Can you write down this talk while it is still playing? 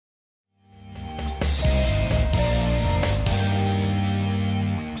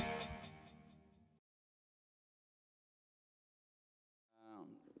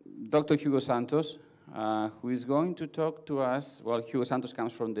Dr. Hugo Santos, who is going to talk to us. Well, Hugo Santos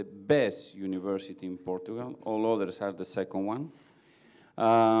comes from the best university in Portugal. All others are the second one.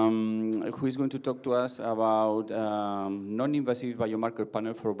 Who is going to talk to us about non-invasive biomarker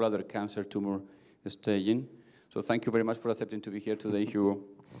panel for bladder cancer tumor staging. So thank you very much for accepting to be here today, Hugo.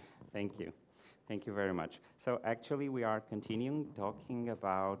 Thank you. Thank you very much. So actually we are continuing talking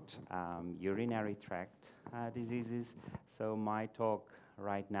about urinary tract diseases. So my talk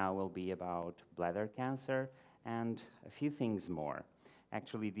right now will be about bladder cancer and a few things more.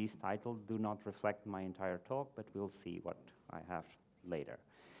 Actually, these titles do not reflect my entire talk, but we'll see what I have later.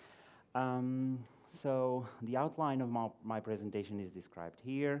 So the outline of my presentation is described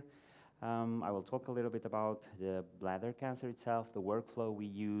here. I will talk a little bit about the bladder cancer itself, the workflow we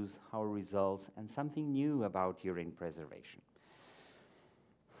use, our results, and something new about urine preservation.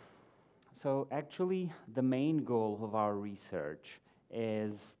 So actually, the main goal of our research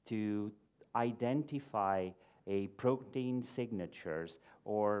is to identify a protein signatures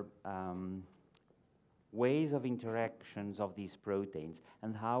or ways of interactions of these proteins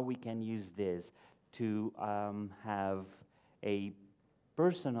and how we can use this to have a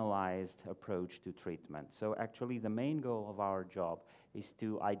personalized approach to treatment. So actually the main goal of our job is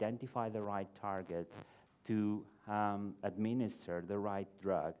to identify the right target, to administer the right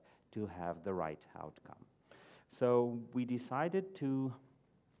drug to have the right outcome. So we decided to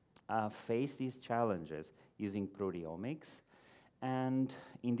face these challenges using proteomics. And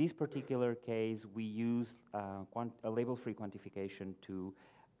in this particular case, we used a label-free quantification to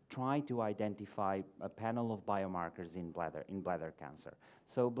try to identify a panel of biomarkers in bladder cancer.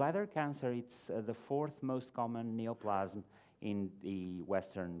 So bladder cancer, it's the fourth most common neoplasm in the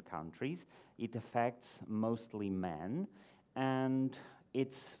Western countries. It affects mostly men, and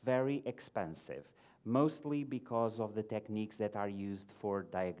it's very expensive, mostly because of the techniques that are used for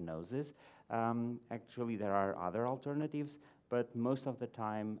diagnosis. Actually, there are other alternatives, but most of the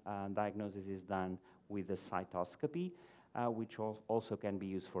time, diagnosis is done with a cytoscopy, which also can be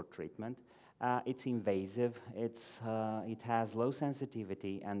used for treatment. It's invasive, it has low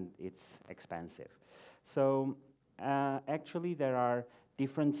sensitivity, and it's expensive. So actually, there are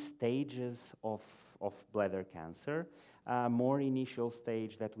different stages of bladder cancer. More initial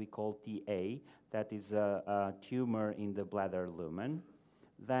stage that we call TA, that is a tumor in the bladder lumen.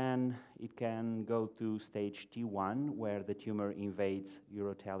 Then it can go to stage T1, where the tumor invades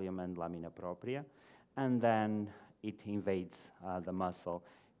urothelium and lamina propria, and then it invades the muscle,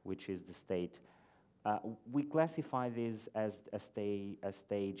 which is the state. We classify this as a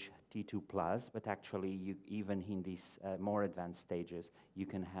stage T2+, but actually, even in these more advanced stages, you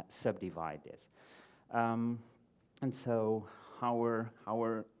can subdivide this. And so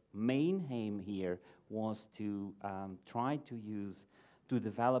our main aim here was to try to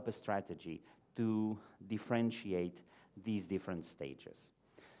develop a strategy to differentiate these different stages.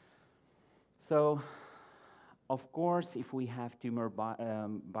 So, of course, if we have tumor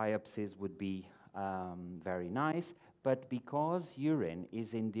biopsies would be very nice, but because urine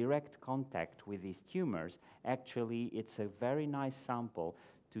is in direct contact with these tumors, actually it's a very nice sample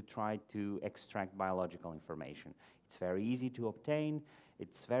to try to extract biological information. It's very easy to obtain,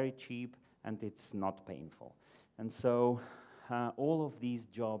 it's very cheap, and it's not painful. And so all of these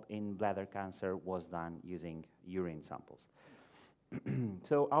job in bladder cancer was done using urine samples.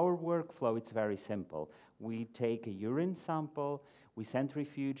 So our workflow, it's very simple. We take a urine sample, we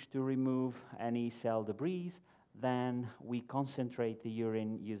centrifuge to remove any cell debris, then we concentrate the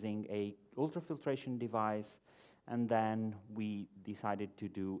urine using a ultrafiltration device, and then we decided to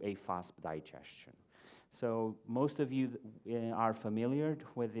do a fast digestion. So most of you are familiar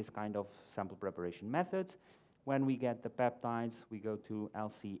with this kind of sample preparation methods. When we get the peptides, we go to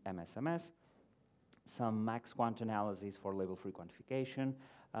LC-MSMS, some max quant analysis for label-free quantification,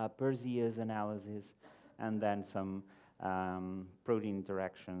 Perseus analysis, and then some protein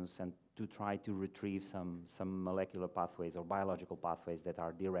interactions and to try to retrieve some molecular pathways or biological pathways that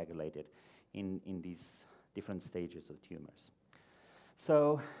are deregulated in these different stages of tumors.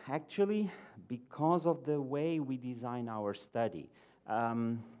 So actually, because of the way we design our study,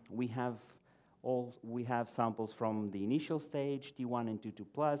 we have samples from the initial stage, T1 and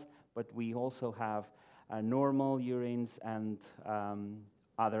T2+, but we also have normal urines and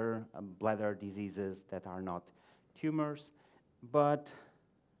other bladder diseases that are not tumors. But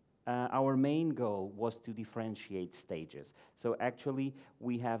our main goal was to differentiate stages. So actually,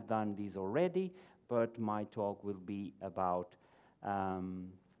 we have done this already, but my talk will be about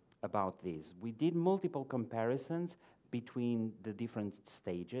this. We did multiple comparisons between the different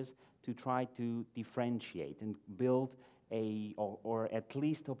stages to try to differentiate and build or at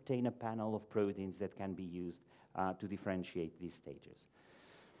least obtain a panel of proteins that can be used to differentiate these stages.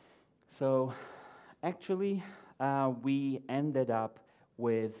 So actually, we ended up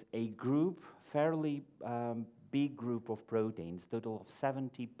with a group, fairly big group of proteins, total of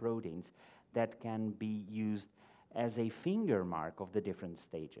 70 proteins that can be used as a finger mark of the different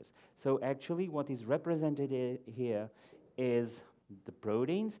stages. So actually what is represented here is the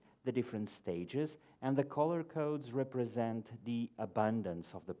proteins, the different stages, and the color codes represent the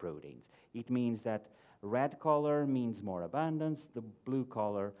abundance of the proteins. It means that red color means more abundance, the blue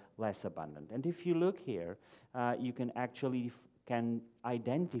color less abundant. And if you look here, you can actually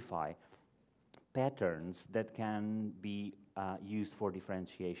identify patterns that can be used for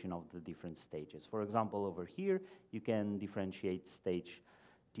differentiation of the different stages. For example, over here, you can differentiate stage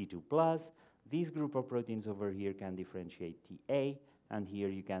T2+. This group of proteins over here can differentiate TA, and here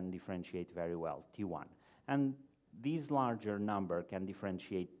you can differentiate very well T1. And this larger number can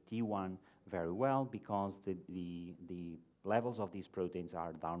differentiate T1 very well because the levels of these proteins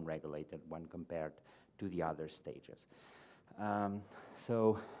are downregulated when compared to the other stages.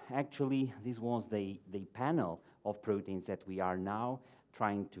 So actually, this was the panel of proteins that we are now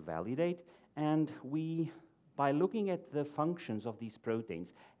trying to validate. And by looking at the functions of these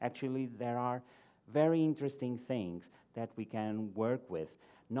proteins, actually there are very interesting things that we can work with,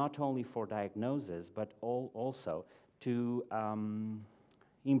 not only for diagnosis, but also to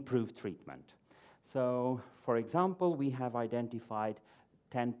improve treatment. So, for example, we have identified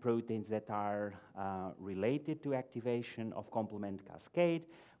 10 proteins that are related to activation of complement cascade,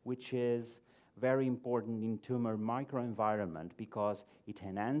 which is very important in tumor microenvironment because it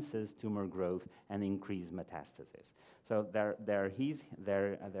enhances tumor growth and increases metastasis. So there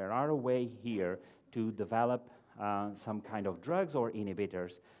are a way here to develop some kind of drugs or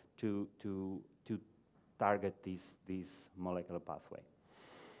inhibitors to target this molecular pathway.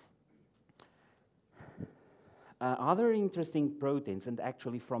 Other interesting proteins, and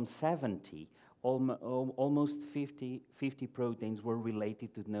actually from 70, almost 50 proteins were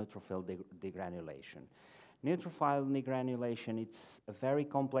related to neutrophil degranulation. Neutrophil degranulation, it's a very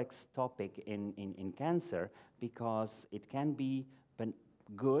complex topic in cancer because it can be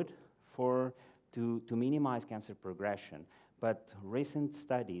good to minimize cancer progression, but recent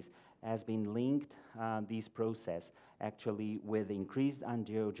studies has been linked this process actually with increased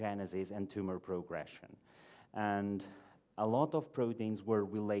angiogenesis and tumor progression. And a lot of proteins were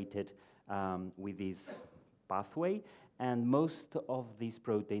related with this pathway, and most of these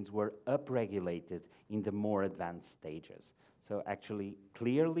proteins were upregulated in the more advanced stages. So actually,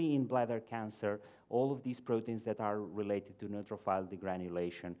 clearly in bladder cancer, all of these proteins that are related to neutrophil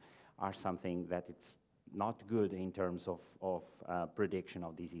degranulation are something that it's not good in terms of prediction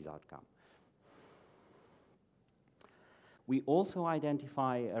of disease outcome. We also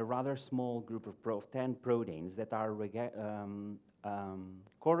identify a rather small group of 10 proteins that are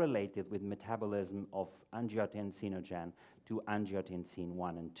correlated with metabolism of angiotensinogen to angiotensin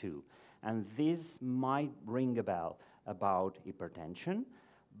 1 and 2. And this might ring a bell about hypertension,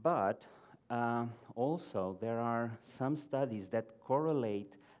 but also there are some studies that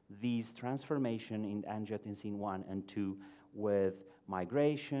correlate these transformation in angiotensin 1 and 2 with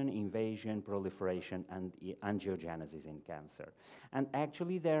migration, invasion, proliferation, and angiogenesis in cancer. And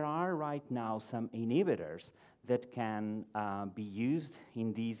actually, there are right now some inhibitors that can be used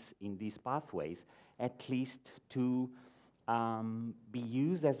in these pathways, at least to be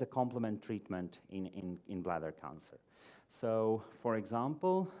used as a complement treatment in bladder cancer. So, for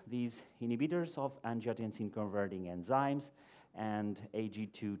example, these inhibitors of angiotensin-converting enzymes and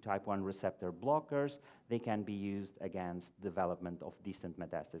AG2 type 1 receptor blockers, they can be used against development of distant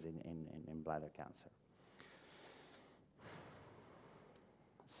metastasis in bladder cancer.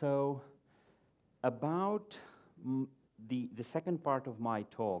 So about the second part of my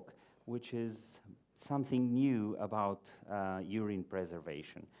talk, which is something new about urine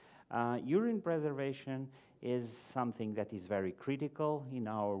preservation. Urine preservation is something that is very critical in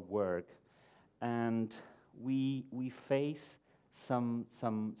our work, and we face some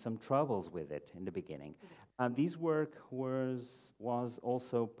troubles with it in the beginning. This work was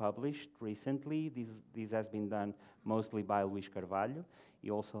also published recently. This has been done mostly by Luis Carvalho.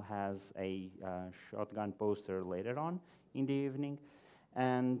 He also has a shotgun poster later on in the evening.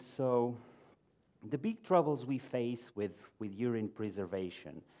 And so the big troubles we face with urine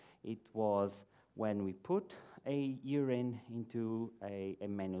preservation, it was when we put a urine into a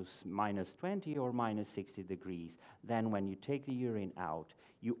minus 20 or minus 60 degrees. Then when you take the urine out,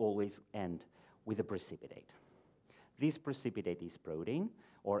 you always end with a precipitate. This precipitate is protein,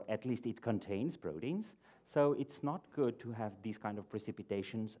 or at least it contains proteins, so it's not good to have these kind of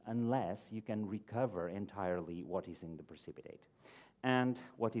precipitations unless you can recover entirely what is in the precipitate. And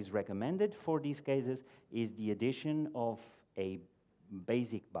what is recommended for these cases is the addition of a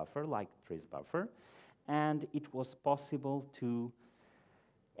basic buffer, like Tris buffer, and it was possible to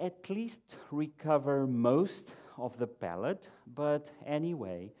at least recover most of the pellet, but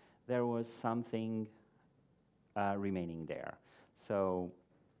anyway, there was something remaining there. So,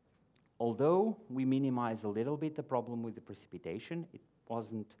 although we minimized a little bit the problem with the precipitation, it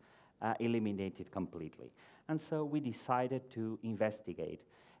wasn't eliminated completely. And so we decided to investigate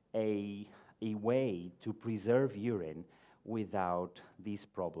a way to preserve urine without this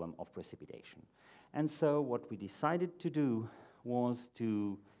problem of precipitation. And so what we decided to do was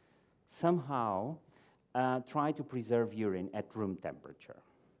to somehow try to preserve urine at room temperature.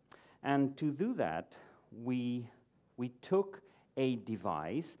 And to do that, we took a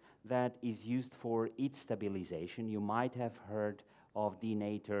device that is used for heat stabilization. You might have heard of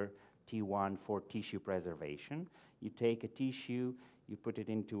denator T1 for tissue preservation. You take a tissue, you put it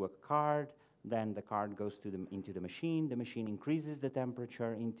into a card, then the card goes into the machine increases the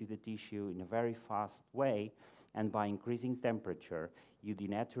temperature into the tissue in a very fast way, and by increasing temperature, you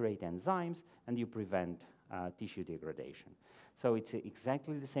denaturate enzymes and you prevent tissue degradation. So it's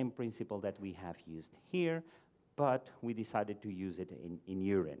exactly the same principle that we have used here, but we decided to use it in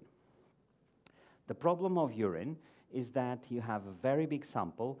urine. The problem of urine is that you have a very big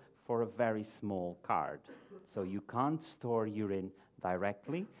sample for a very small card. So you can't store urine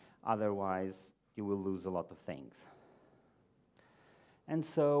directly, otherwise you will lose a lot of things. And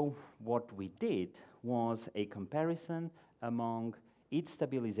so what we did was a comparison among heat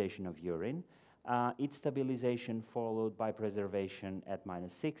stabilization of urine, heat stabilization followed by preservation at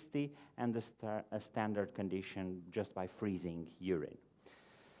 -60, and a standard condition just by freezing urine.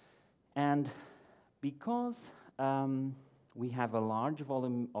 And because we have a large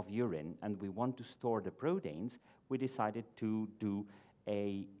volume of urine and we want to store the proteins, we decided to do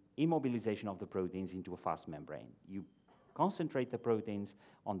a immobilization of the proteins into a fast membrane. You concentrate the proteins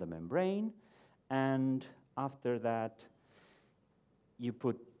on the membrane, and after that, you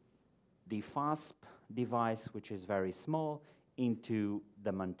put the FASP device, which is very small, into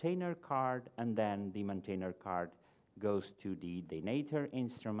the maintainer card, and then the maintainer card goes to the denator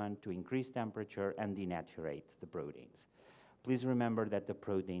instrument to increase temperature and denaturate the proteins. Please remember that the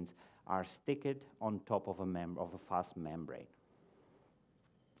proteins are sticked on top of a fast membrane.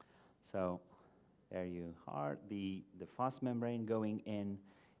 So there you are, the fast membrane going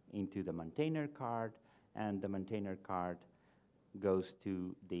into the maintainer card, and the maintainer card goes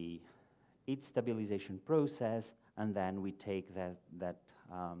to the heat stabilization process, and then we take that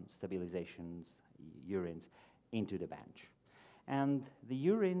stabilization's urines into the bench. And the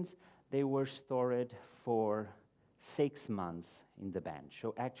urines, they were stored for 6 months in the bench.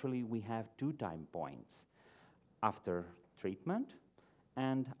 So actually we have 2 time points, after treatment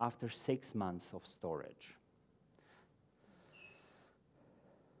and after 6 months of storage.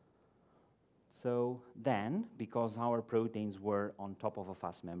 So then, because our proteins were on top of a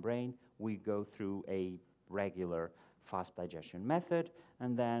fast membrane, we go through a regular fast digestion method,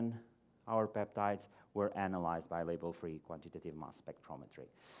 and then our peptides were analyzed by label-free quantitative mass spectrometry.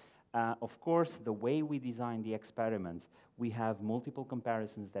 Of course, the way we design the experiments, we have multiple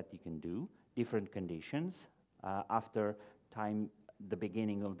comparisons that you can do, different conditions, after time, the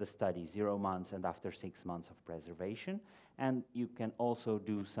beginning of the study, 0 months, and after 6 months of preservation. And you can also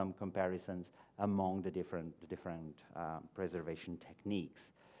do some comparisons among the different preservation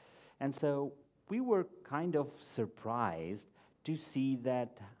techniques. And so we were kind of surprised to see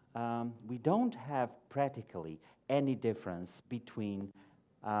that we don't have practically any difference between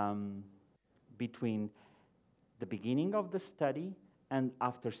the beginning of the study and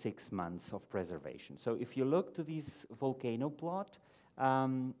after 6 months of preservation. So if you look to this volcano plot,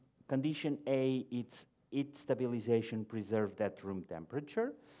 condition A, it's heat stabilization preserved at room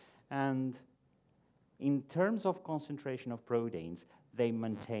temperature, and in terms of concentration of proteins, they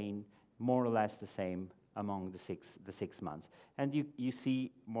maintain more or less the same among the six months. And you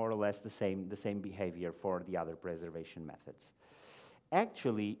see more or less the same behavior for the other preservation methods.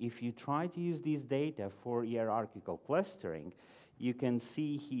 Actually, if you try to use these data for hierarchical clustering, you can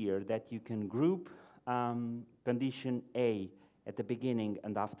see here that you can group condition A at the beginning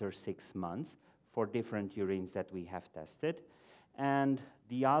and after 6 months for different urines that we have tested. And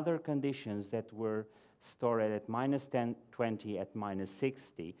the other conditions that were stored at -10, 20, at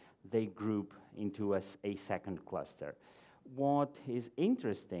 -60, they group into a second cluster. What is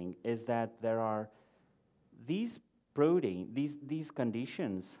interesting is that there are these protein, these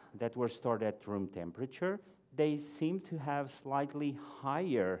conditions that were stored at room temperature, they seem to have slightly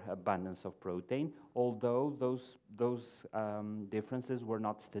higher abundance of protein, although those differences were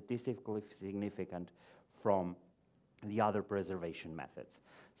not statistically significant from the other preservation methods.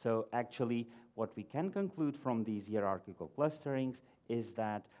 So actually, what we can conclude from these hierarchical clusterings is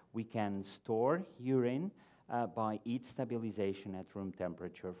that we can store urine by heat stabilization at room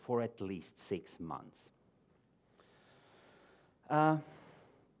temperature for at least 6 months.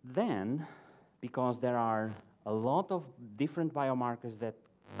 Then, because there are a lot of different biomarkers that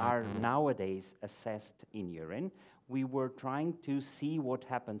are nowadays assessed in urine, we were trying to see what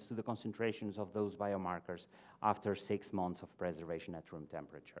happens to the concentrations of those biomarkers after 6 months of preservation at room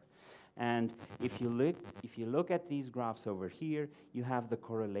temperature. And if you look at these graphs over here, you have the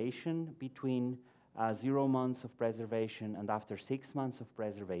correlation between 0 months of preservation and after 6 months of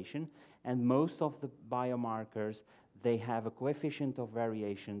preservation, and most of the biomarkers, they have a coefficient of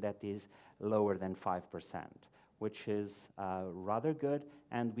variation that is lower than 5%, which is rather good,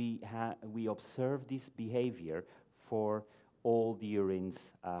 and we observe this behavior for all the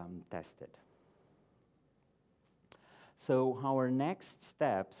urines tested. So our next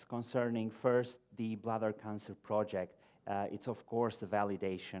steps concerning first the bladder cancer project, it's of course the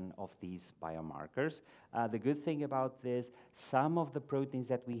validation of these biomarkers. The good thing about this, some of the proteins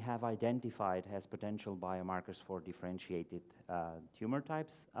that we have identified as potential biomarkers for differentiated tumor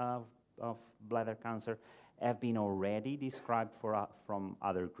types of bladder cancer have been already described from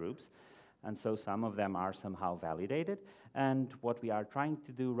other groups. And so some of them are somehow validated. And what we are trying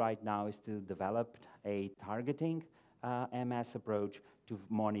to do right now is to develop a targeting MS approach to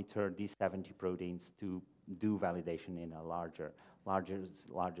monitor these 70 proteins to do validation in a larger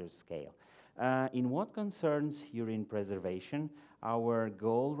scale. In what concerns urine preservation, our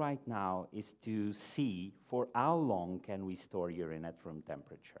goal right now is to see for how long can we store urine at room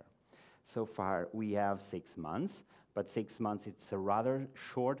temperature. So far, we have 6 months, but 6 months, it's a rather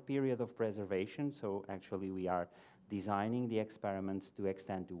short period of preservation, so actually we are designing the experiments to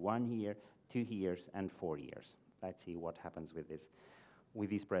extend to 1 year, 2 years, and 4 years. Let's see what happens with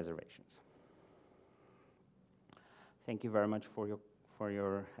these preservations. Thank you very much for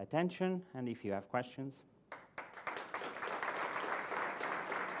your attention, and if you have questions.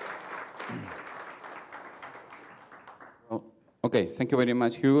 Okay, thank you very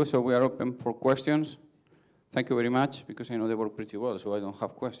much, Hugo. So we are open for questions. Thank you very much, because I know they work pretty well, so I don't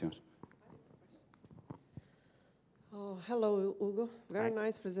have questions. Oh, hello, Hugo. Very Hi.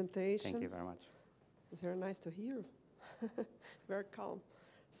 nice presentation. Thank you very much. It's very nice to hear. Very calm.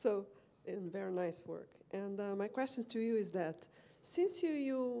 So, and very nice work. And my question to you is that, since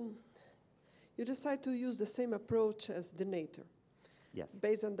you decide to use the same approach as denator, Yes.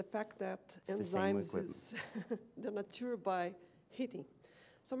 based on the fact that It's the same enzymes is the nature by heating.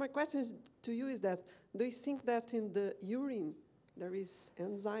 So my question to you is that, do you think that in the urine there is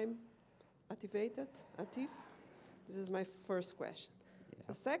enzyme active? This is my first question. Yeah.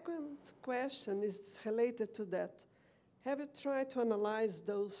 The second question is related to that. Have you tried to analyze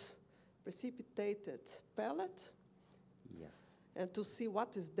those precipitated pellets Yes. and to see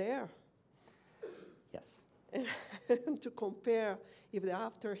what is there? Yes. And to compare if the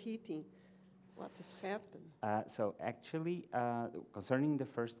after heating, what has happened? So actually, concerning the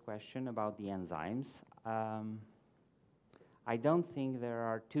first question about the enzymes, I don't think there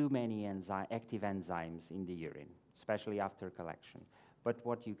are too many active enzymes in the urine, especially after collection. But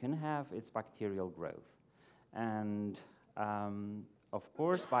what you can have is bacterial growth. And of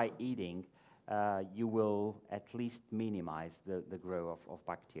course, by eating, you will at least minimize the growth of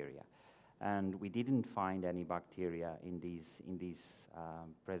bacteria. And we didn't find any bacteria in these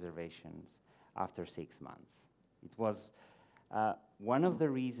preservations after 6 months. It was one of the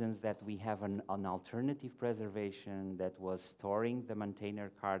reasons that we have an alternative preservation that was storing the maintainer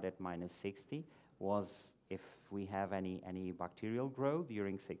card at -60 was if we have any bacterial growth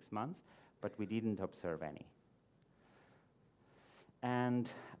during 6 months, but we didn't observe any.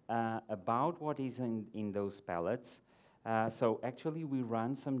 And about what is in those pellets, so actually we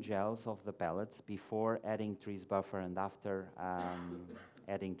run some gels of the pellets before adding Trees buffer and after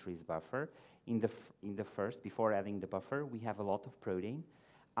adding Trees buffer. In the first, before adding the buffer, we have a lot of protein.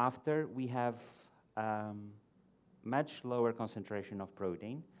 After, we have much lower concentration of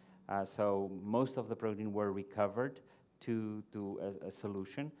protein. So most of the protein were recovered to a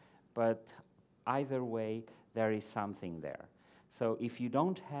solution. But either way, there is something there. So if you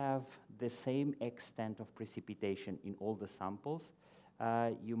don't have the same extent of precipitation in all the samples,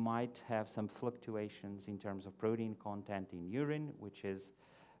 you might have some fluctuations in terms of protein content in urine, which is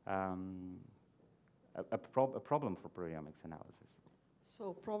a problem for proteomics analysis.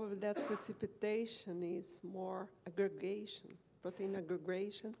 So probably that precipitation is more aggregation, protein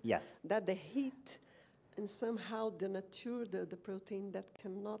aggregation. Yes. That the heat and somehow denature the protein that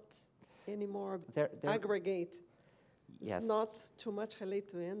cannot anymore aggregate. Yes. It's not too much related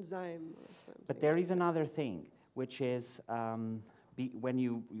to enzyme or something. But there is another thing, which is when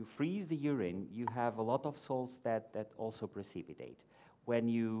you freeze the urine, you have a lot of salts that also precipitate. When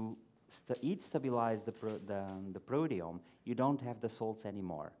you stabilize the proteome, you don't have the salts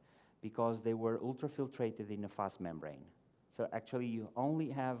anymore because they were ultrafiltrated in a fast membrane. So actually you only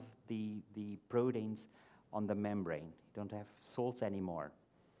have the proteins on the membrane. You don't have salts anymore.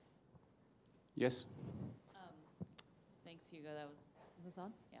 Yes? Thanks, Hugo. Was this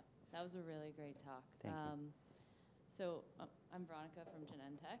on? Yeah. That was a really great talk. Thank you. So I'm Veronica from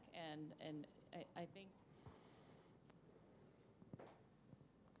Genentech, and I think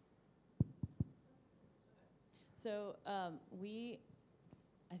so.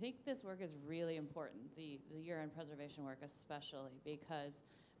 I think this work is really important, the urine preservation work especially, because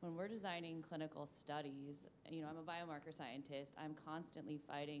when we're designing clinical studies, you know, I'm a biomarker scientist, I'm constantly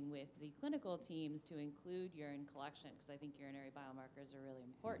fighting with the clinical teams to include urine collection, because I think urinary biomarkers are really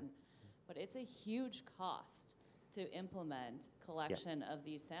important. But it's a huge cost to implement collection of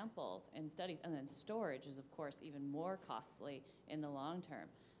these samples and studies, and then storage is, of course, even more costly in the long term.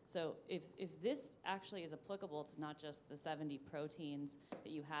 So if this actually is applicable to not just the 70 proteins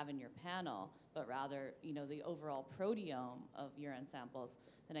that you have in your panel, but rather, you know, the overall proteome of urine samples,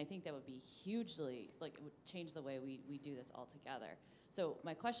 then I think that would be hugely, like, it would change the way we do this altogether. So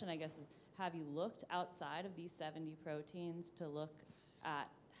my question, I guess, is have you looked outside of these 70 proteins to look at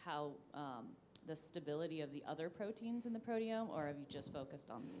how the stability of the other proteins in the proteome, or have you just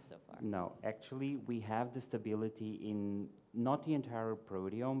focused on these so far? No, actually, we have the stability in not the entire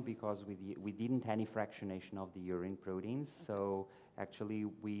proteome because we didn't any fractionation of the urine proteins. Okay. So actually,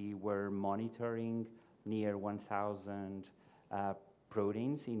 we were monitoring near 1,000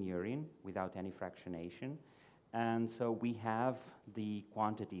 proteins in urine without any fractionation. And so we have the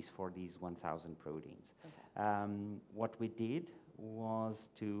quantities for these 1,000 proteins. Okay. What we did was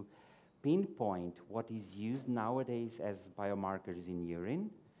to pinpoint what is used nowadays as biomarkers in urine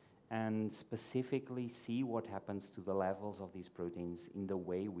and specifically see what happens to the levels of these proteins in the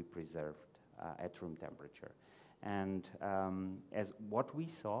way we preserved at room temperature. And as what we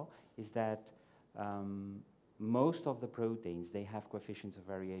saw is that most of the proteins, they have coefficients of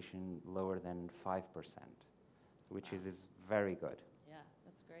variation lower than 5%, which is very good. Yeah,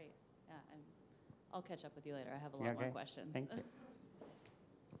 that's great. Yeah, and I'll catch up with you later. I have a lot more questions. Thank you.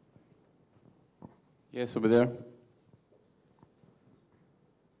 Yes, over there.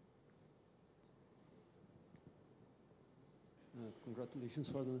 Congratulations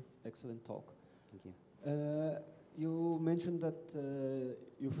for the excellent talk. Thank you. You mentioned that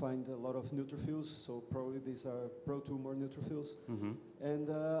you find a lot of neutrophils, so probably these are pro-tumor neutrophils. Mm-hmm. And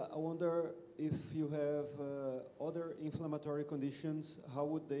I wonder if you have other inflammatory conditions, how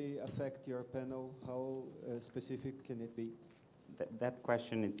would they affect your panel? How specific can it be? That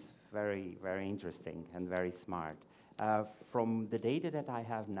question is very, very interesting and very smart. From the data that I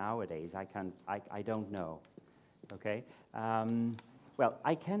have nowadays, I don't know. Okay. Well,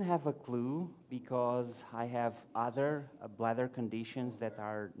 I can have a clue because I have other bladder conditions that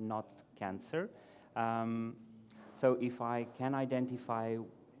are not cancer. So if I can identify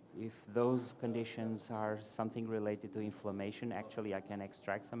if those conditions are something related to inflammation, actually I can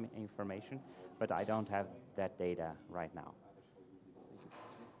extract some information, but I don't have that data right now.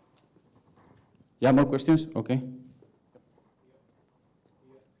 Yeah, more questions? Okay.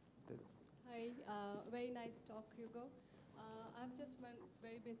 Hi, very nice talk, Hugo. I have just one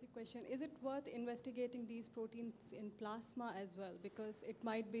very basic question. Is it worth investigating these proteins in plasma as well? Because it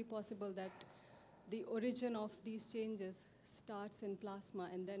might be possible that the origin of these changes starts in plasma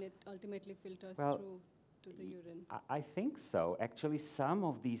and then it ultimately filters through to the urine. I think so. Actually, some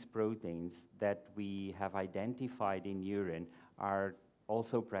of these proteins that we have identified in urine are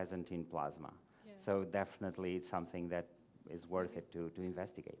also present in plasma. Yeah. So definitely it's something that is worth it to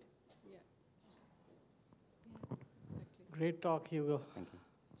investigate. Yeah. Exactly. Great talk, Hugo. Thank you.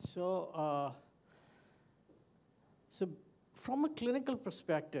 So, so from a clinical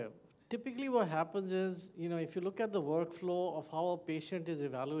perspective, typically what happens is, you know, if you look at the workflow of how a patient is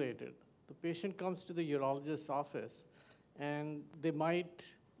evaluated, the patient comes to the urologist's office and they might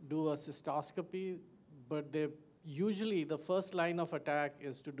do a cystoscopy, but they usually the first line of attack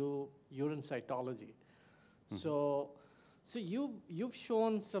is to do urine cytology. Mm-hmm. So you've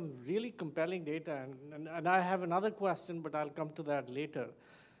shown some really compelling data, and I have another question, but I'll come to that later.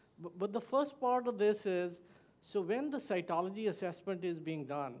 But the first part of this is, so when the cytology assessment is being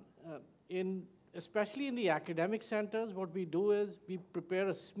done, especially in the academic centers, what we do is we prepare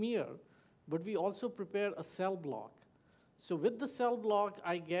a smear, but we also prepare a cell block. So with the cell block,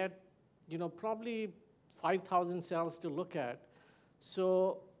 I get, probably 5,000 cells to look at.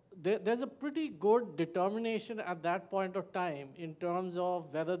 So there's a pretty good determination at that point of time in terms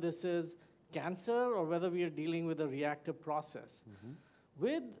of whether this is cancer or whether we are dealing with a reactive process. Mm-hmm.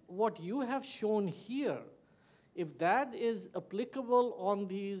 With what you have shown here, if that is applicable on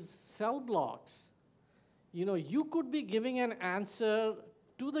these cell blocks, you could be giving an answer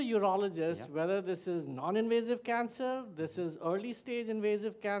to the urologist whether this is non-invasive cancer, this is early stage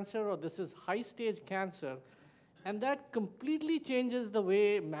invasive cancer, or this is high stage cancer. And that completely changes the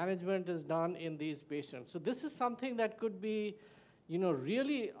way management is done in these patients. So this is something that could be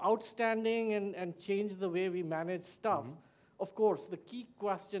really outstanding and change the way we manage stuff. Mm-hmm. Of course, the key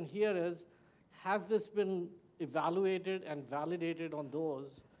question here is, has this been evaluated and validated on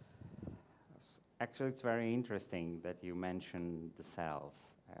those? Actually, it's very interesting that you mentioned the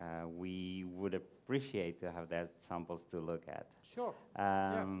cells. We would appreciate to have that samples to look at. Sure.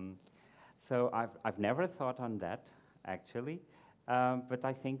 So I've never thought on that, actually. But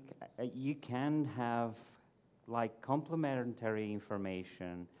I think you can have complementary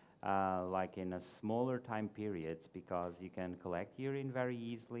information like in a smaller time periods, because you can collect urine very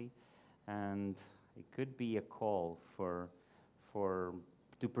easily, and it could be a call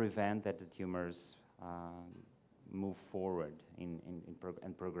to prevent that the tumors move forward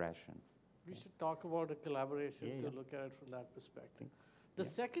in progression. We should talk about a collaboration to look at it from that perspective. The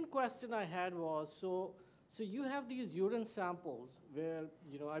second question I had was, so you have these urine samples where,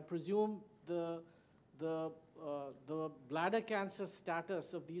 I presume the bladder cancer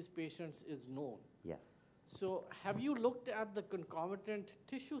status of these patients is known. Yes. So have you looked at the concomitant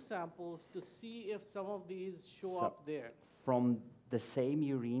tissue samples to see if some of these show up there? From the same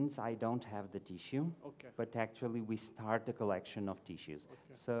urines, I don't have the tissue. Okay. But actually, we start the collection of tissues.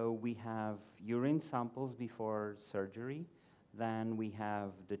 Okay. So we have urine samples before surgery. Then we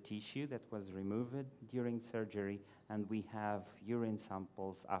have the tissue that was removed during surgery, and we have urine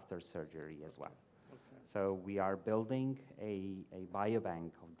samples after surgery as well. Okay. So we are building a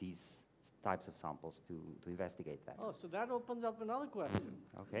biobank of these types of samples to investigate that. Oh, so that opens up another question.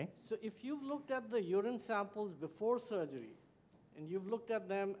 Okay. So if you've looked at the urine samples before surgery, and you've looked at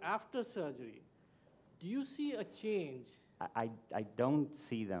them after surgery, do you see a change? I don't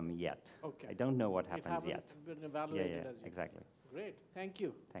see them yet. Okay. I don't know what happens yet. Been evaluated as yet. Exactly. Great, thank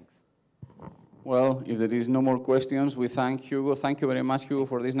you. Thanks. Well, if there is no more questions, we thank Hugo. Thank you very much, Hugo,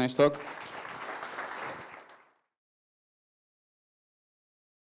 for this nice talk.